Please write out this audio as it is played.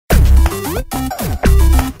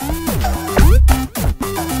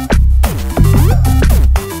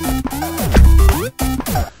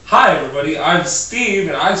Hi everybody, I'm Steve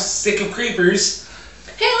and I'm sick of creepers.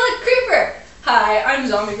 Hey look, Creeper! Hi, I'm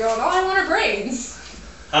Zombie Girl and all I want are brains.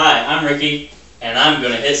 Hi, I'm Ricky and I'm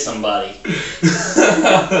gonna hit somebody.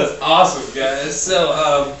 That's awesome, guys.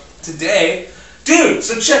 So, today, dude,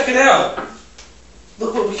 so check it out.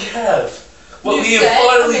 Look what we have. What New we have set,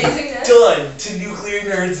 finally amazingness. done to Nuclear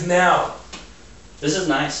Nerds Now. This is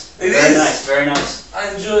nice. It very is. nice, very nice.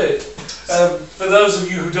 I enjoy it. For those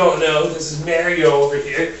of you who don't know, this is Mario over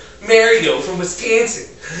here. Mario from Wisconsin.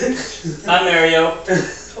 Hi, Mario.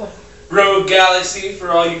 Rogue Galaxy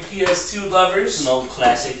for all you PS2 lovers. An old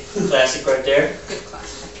classic right there. Good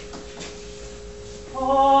classic.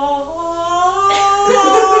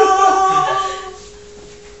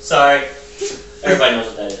 Sorry. Everybody knows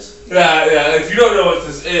what that is. Yeah, if you don't know what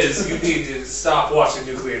this is, you need to stop watching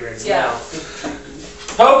Nuclear Nerds Yeah. now.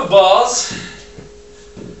 Pokeballs.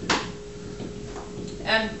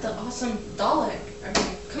 And the awesome Dalek. I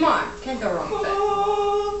mean, come on, can't go wrong with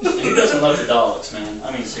it. Who doesn't love the Daleks, man?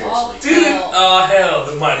 I mean, seriously. Dude, oh hell,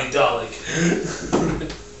 the mighty Dalek.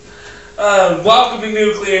 Welcome to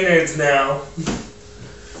Nuclear Nerds Now.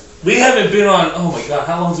 We haven't been on, oh my god,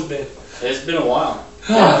 how long's it been? It's been a while. It's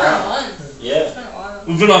been a month. It's Yeah. been a while.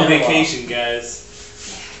 We've been on Been a while. vacation, guys.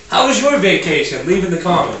 How was your vacation? Leave in the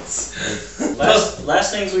comments.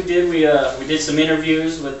 Last things we did did some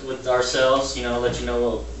interviews with ourselves, you know, let you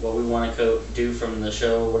know what we want to do from the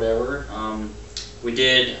show or whatever. We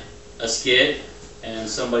did a skit, and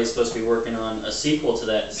somebody's supposed to be working on a sequel to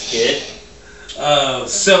that skit.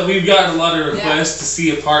 So we've gotten a lot of requests to see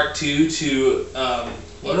a part 2 to,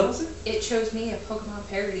 what was it? It chose me a Pokemon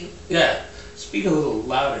parody. Yeah. Speak a little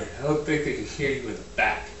louder. I don't think they can hear you in the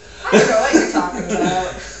back. I don't know what you're talking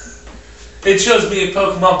about. It shows me a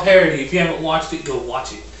Pokemon parody. If you haven't watched it, go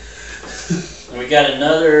watch it. And we got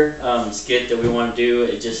another skit that we want to do.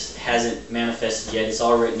 It just hasn't manifested yet. It's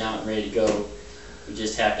all written out and ready to go. We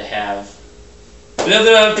just have to have... We have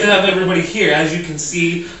to have everybody here. As you can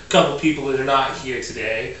see, a couple people that are not here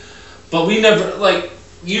today. But we never, like,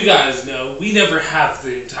 you guys know, we never have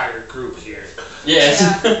the entire group here. Yes.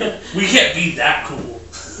 Yeah. We can't be that cool.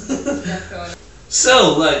 Definitely.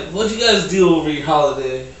 So, like, what'd you guys do over your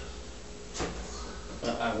holiday?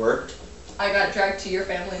 I worked. I got dragged to your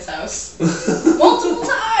family's house. Multiple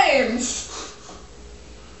times!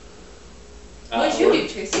 What'd you do,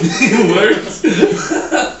 Tracy? You worked?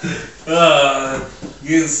 You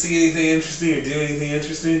didn't see anything interesting or do anything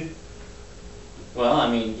interesting? Well, I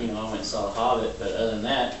mean, you know, I went and saw The Hobbit, but other than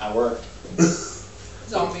that, I worked.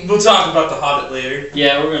 Zombie. We'll talk about The Hobbit later.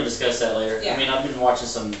 Yeah, we're going to discuss that later. Yeah. I mean, I've been watching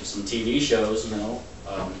some TV shows, you know,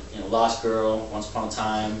 Lost Girl, Once Upon a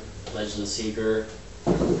Time, Legend of the Seeker.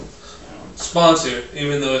 Sponsor,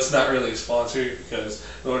 even though it's not really a sponsor, because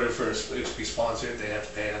in order for it to be sponsored, they have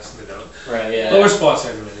to pay us, and they don't. Right, yeah. But we're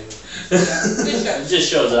sponsoring them anyway. Good show. It's just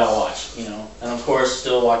shows that I watch, you know. And of course,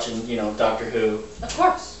 still watching, you know, Doctor Who. Of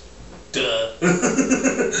course. Duh.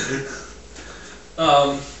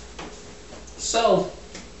 So,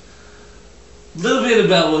 a little bit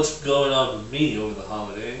about what's going on with me over the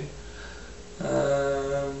holiday.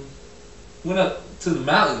 Went up to the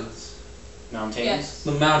mountains. Mountains. Yes.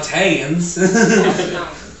 The mountains.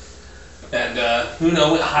 And,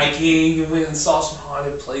 went hiking and went and saw some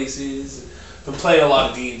haunted places. Been playing a lot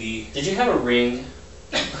of D&D. Did you have a ring?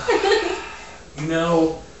 You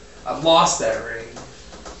know, I lost that ring.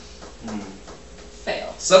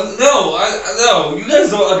 Fail. No, you guys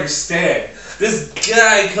don't understand. This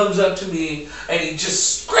guy comes up to me and he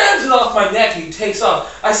just grabs it off my neck and he takes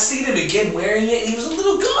off. I seen him again wearing it and he was a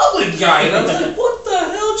little goblin guy and I was like, what the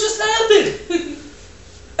hell just happened?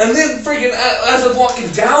 And then freaking as I'm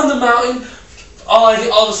walking down the mountain, all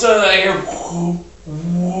of a sudden I hear whoo,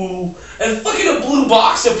 whoo, and fucking a blue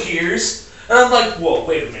box appears and I'm like, whoa,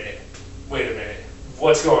 wait a minute,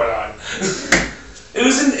 what's going on? It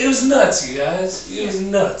was nuts, you guys. It was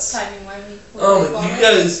nuts. Timing wimey. Oh, you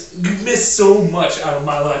guys, you missed so much out of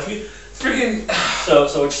my life. You freaking. So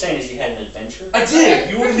what you're saying is you had an adventure? I did.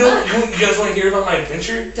 You guys want to hear about my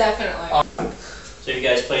adventure? Definitely. So you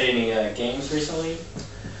guys played any games recently?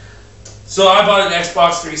 So I bought an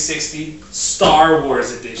Xbox 360 Star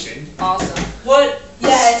Wars edition. Awesome. What?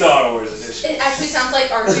 Yes. Star Wars edition. It actually sounds like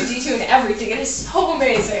R2-D2 and everything. It is so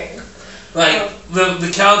amazing. Like the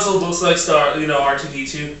console looks like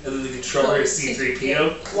R2-D2, and then the controller is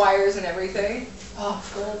C-3PO. Wires and everything. Oh,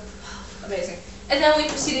 gold. Amazing. And then we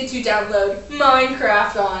proceeded to download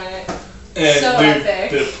Minecraft on it. And So we've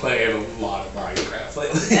epic. been playing a lot of Minecraft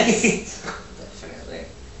lately. Yes. Definitely.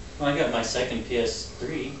 Well, I got my second PS3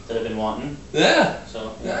 3 that I've been wanting. Yeah.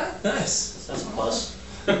 So Yeah. Nice. that's a plus.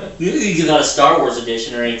 You need to It's get not a Star Wars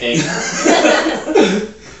edition or anything.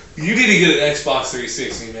 You need to get an Xbox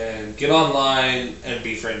 360, man. Get online and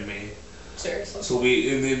befriend me. Seriously. So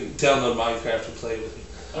and then download Minecraft and play with me.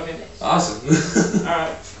 Okay. Awesome.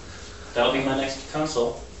 Alright. That'll be my next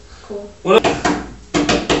console. Cool.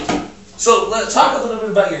 So let's talk a little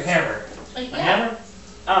bit about your hammer. My hammer?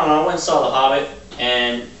 I don't know, I went and saw The Hobbit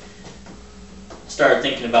and started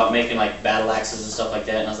thinking about making like battle axes and stuff like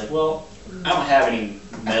that, and I was like, well, I don't have any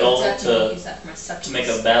metal to make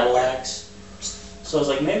a battle axe. So I was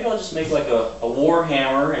like, maybe I'll just make like a war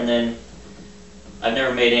hammer, and then I've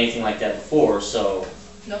never made anything like that before, so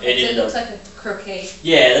No, it looks like a croquet.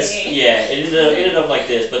 yeah, it ended up like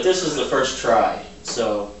this, but this was the first try,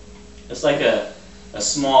 so it's like a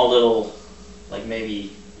small little, like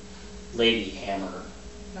maybe lady hammer.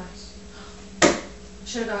 Nice.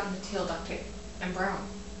 Should have gotten the teal duct tape and brown.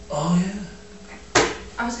 Oh yeah.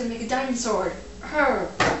 I was gonna make a diamond sword. Her.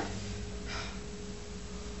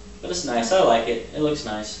 But it's nice, I like it. It looks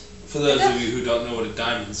nice. For those of you who don't know what a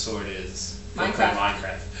diamond sword is, go play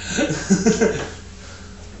Minecraft. Minecraft.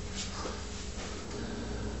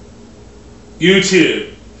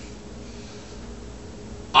 YouTube.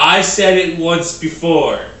 I said it once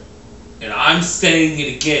before, and I'm saying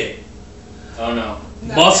it again. Oh no.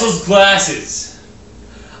 Muscles Glasses.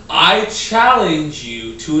 I challenge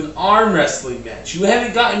you to an arm wrestling match. You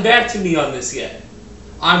haven't gotten back to me on this yet.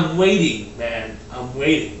 I'm waiting, man. I'm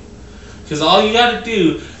waiting. Because all you gotta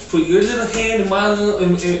do is put your little hand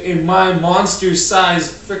in my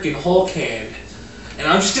monster-sized freaking Hulk hand, and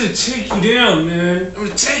I'm just gonna take you down, man. I'm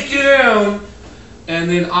gonna take you down, and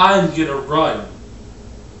then I'm gonna run.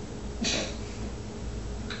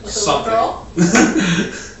 With the little girl?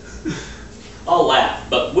 I'll laugh,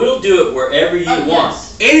 but we'll do it wherever you want.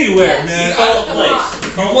 Yes. Anywhere, Yes. man. You call a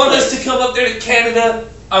place. You want us to come up there to Canada?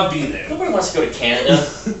 I'll be there. Nobody wants to go to Canada.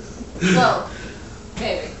 Well,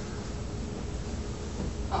 maybe.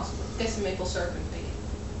 Possibly. Get some maple syrup and bacon.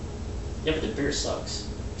 Yeah, but the beer sucks.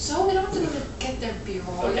 So we don't have to go to get their beer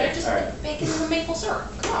all Okay, there. Just alright. bacon and the maple syrup.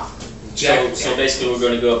 Come on. So basically we're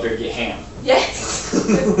going to go up there and get ham. Yes.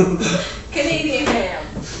 Canadian ham.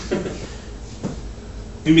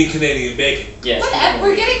 You mean Canadian bacon? Yes. Whatever.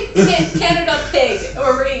 We're getting Canada pig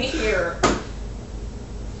over in here.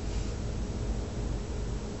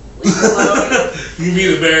 Leave it alone. You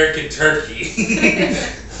mean American turkey.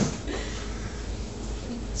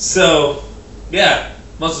 So, yeah,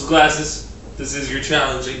 Muscles Glasses. This is your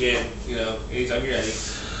challenge again. You know, anytime you're ready.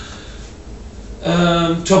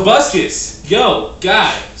 Tobuscus, yo,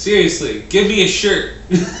 guy, seriously, give me a shirt.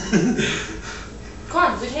 Come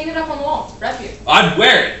on, we'd hang it up on the wall. Rep you. I'd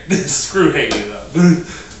wear it. Screw hanging it up.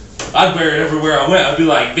 I'd wear it everywhere I went. I'd be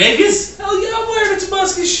like, Vegas? Hell yeah, I'm wearing a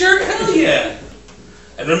Tobuscus shirt. Hell yeah.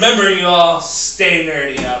 And remember, you all, stay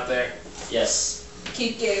nerdy out there. Yes.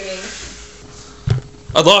 Keep gaming.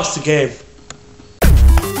 I lost the game.